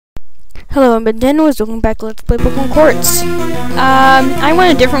Hello, I'm Bendenos. Welcome back to Let's Play Pokemon Quartz. I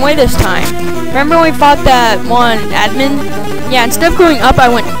went a different way this time. Remember when we fought that one admin? Yeah, instead of going up, I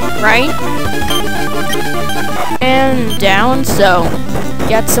went right and down, so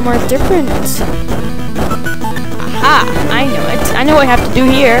got somewhere different. Aha! I know it. I know what I have to do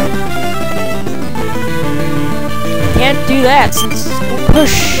here. Can't do that since we'll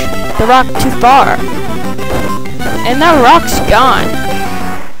push the rock too far. And that rock's gone.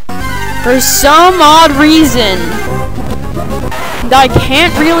 For some odd reason that I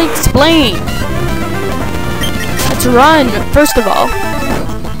can't really explain. Let's run, first of all.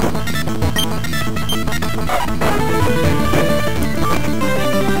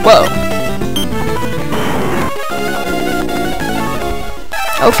 Whoa.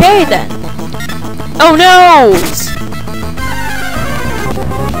 Okay then. Oh no!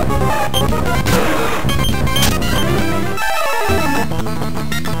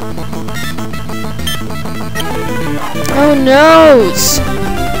 Oh noes!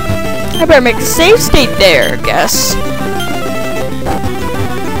 I better make a save state there, I guess.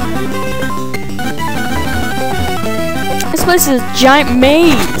 This place is a giant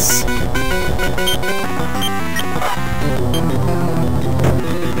maze.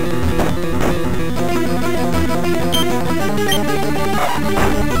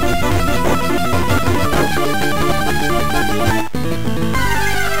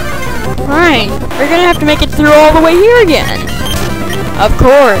 Alright, we're gonna have to make it through all the way here again. Of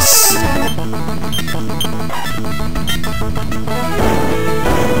course.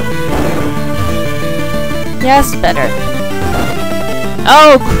 Yes, better.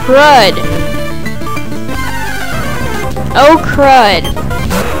 Oh, crud. Oh, crud.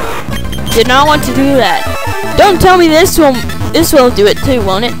 Did not want to do that. Don't tell me this will do it too,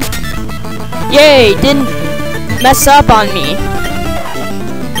 won't it? Yay, didn't mess up on me.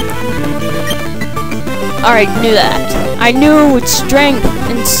 Alright, knew that. I knew with strength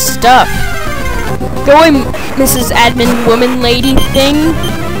and stuff. Go away, Mrs. Admin Woman Lady thing.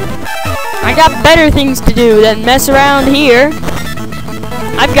 I got better things to do than mess around here.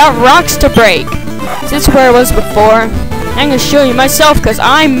 I've got rocks to break. This is where I was before. I'm gonna show you myself because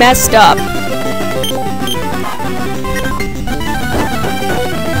I messed up.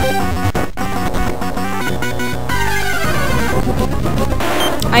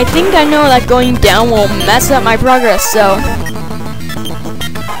 I think I know that going down will mess up my progress, so...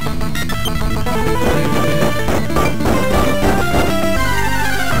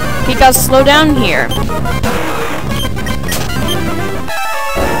 You gotta slow down here.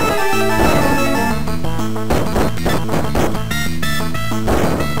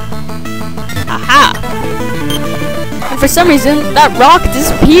 Aha! And for some reason, that rock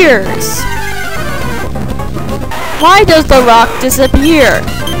disappears. Why does the rock disappear?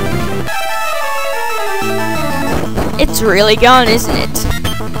 It's really gone, isn't it?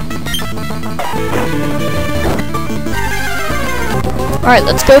 Alright,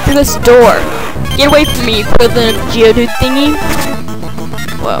 let's go through this door. Get away from me, equivalent of Geodude thingy.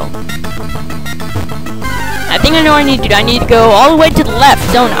 Whoa. I think I know what I need to do. I need to go all the way to the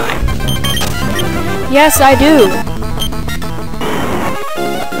left, don't I? Yes, I do.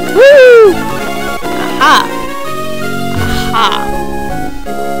 Woo! Aha! Aha!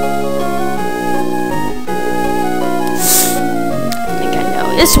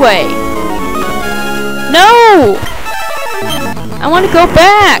 This way. No! I want to go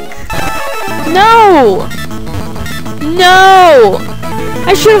back. No! No!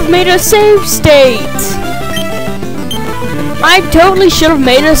 I should have made a save state. I totally should have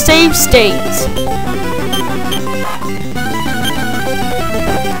made a save state.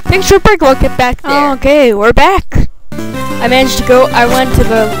 Picture break, we'll get back there. Okay, we're back. I managed to go, I went to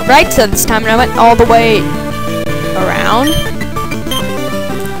the right side this time and I went all the way around.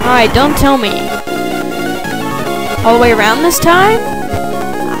 Alright, don't tell me. All the way around this time?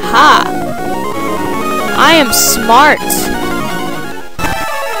 Aha! I am smart.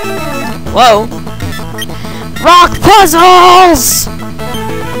 Whoa. Rock puzzles!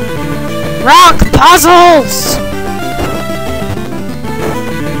 Rock puzzles!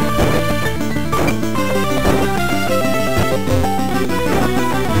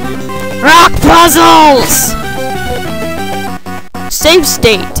 Rock puzzles! Save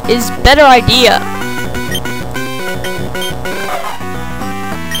state is better idea.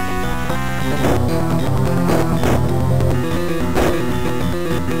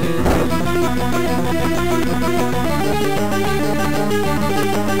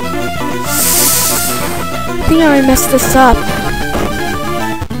 I think I messed this up.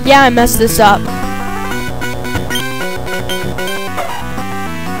 Yeah, I messed this up.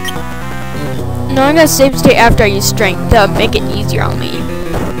 No, I'm gonna save state after I use strength to make it easier on me.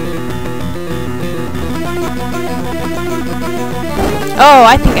 Oh,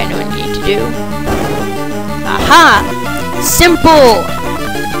 I think I know what I need to do. Aha! Simple!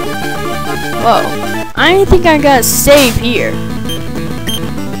 Whoa. I think I gotta save here.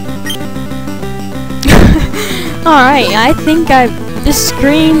 Alright, I think this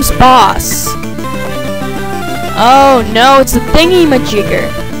screams boss. Oh no, it's a thingy-majigger.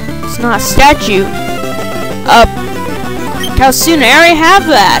 It's not a statue. How soon? I already have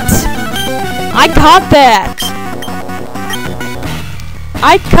that. I caught that.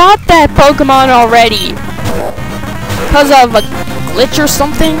 I caught that Pokemon already. Because of a glitch or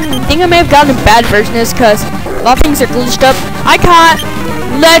something. I think I may have gotten a bad version of this because a lot of things are glitched up. I caught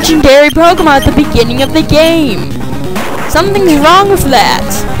legendary Pokemon at the beginning of the game. Something's wrong with that.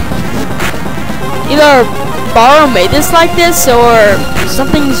 Either Borrow made this like this or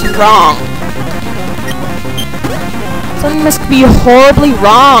something's wrong. Something must be horribly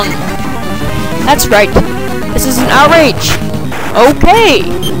wrong. That's right. This is an outrage. Okay.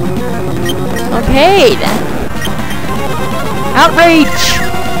 Okay then. Outrage.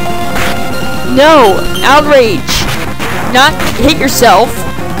 No. Outrage. Not hit yourself.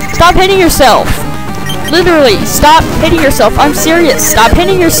 Stop hitting yourself. Literally, stop hitting yourself. I'm serious. Stop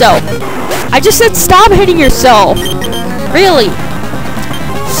hitting yourself. I just said stop hitting yourself. Really.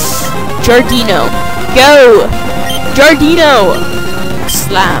 Giardino. Go. Giardino.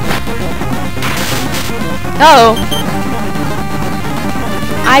 Slam. Oh.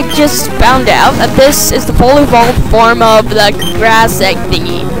 I just found out that this is the fully evolved form of the grass egg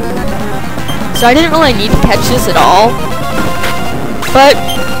thingy. So I didn't really need to catch this at all. But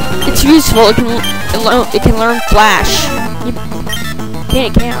it's useful. It can learn Flash.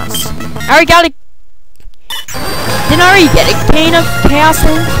 Cane of Chaos. I already got a... Didn't I already get a Cane of Chaos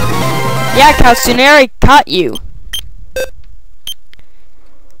thing? Yeah, Kalsunari caught you.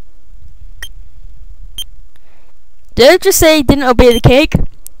 Did it just say he didn't obey the cake?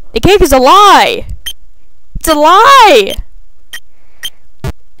 The cake is a lie! It's a lie!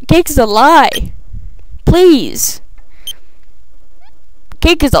 The cake is a lie. Please. The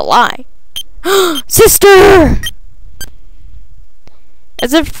cake is a lie. Sister!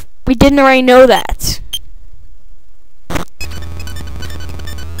 As if we didn't already know that.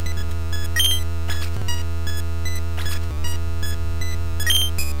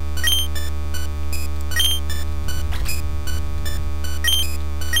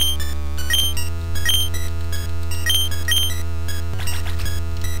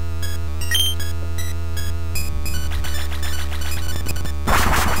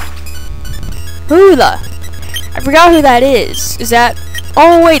 Who the? I forgot who that is. Is that...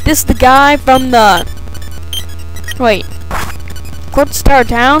 Oh wait, this is the guy from the... Wait. Quartz Tower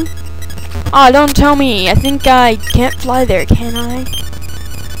Town? Aw, don't tell me. I think I can't fly there, can I?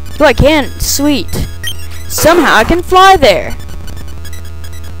 Oh, I can. Sweet. Somehow I can fly there.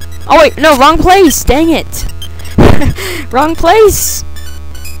 Oh wait, no, wrong place. Dang it. Wrong place.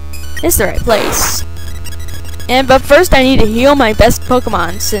 It's the right place. But first I need to heal my best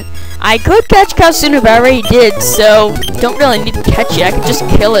Pokemon. So I could catch Kalsuna, but I already did, so don't really need to catch it. I could just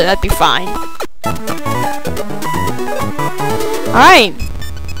kill it, that'd be fine. Alright.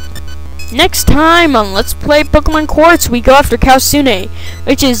 Next time on Let's Play Pokemon Quartz, we go after Kalsune,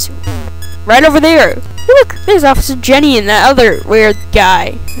 which is right over there. Look, there's Officer Jenny and that other weird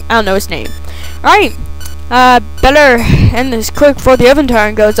guy. I don't know his name. Alright. Better end this quick before the oven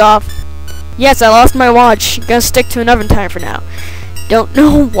timer goes off. Yes, I lost my watch. Gonna stick to an oven timer for now. Don't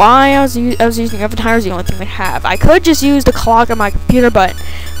know why I was using oven timer. Is the only thing I have. I could just use the clock on my computer, but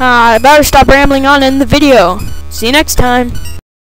I better stop rambling on in the video. See you next time.